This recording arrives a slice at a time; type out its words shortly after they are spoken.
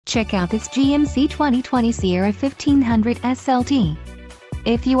Check out this GMC 2020 Sierra 1500 SLT.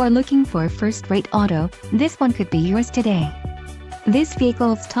 If you are looking for a first-rate auto, this one could be yours today. This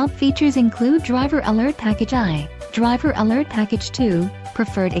vehicle's top features include Driver Alert Package I, Driver Alert Package 2,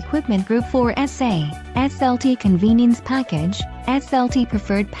 Preferred Equipment Group 4SA, SLT Convenience Package, SLT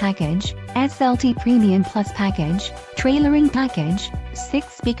Preferred Package, SLT Premium Plus Package, Trailering Package, 6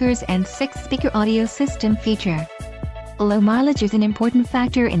 speakers and 6-speaker audio system feature. Low mileage is an important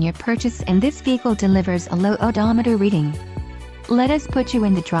factor in your purchase, and this vehicle delivers a low odometer reading. Let us put you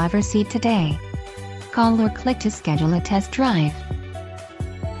in the driver's seat today. Call or click to schedule a test drive.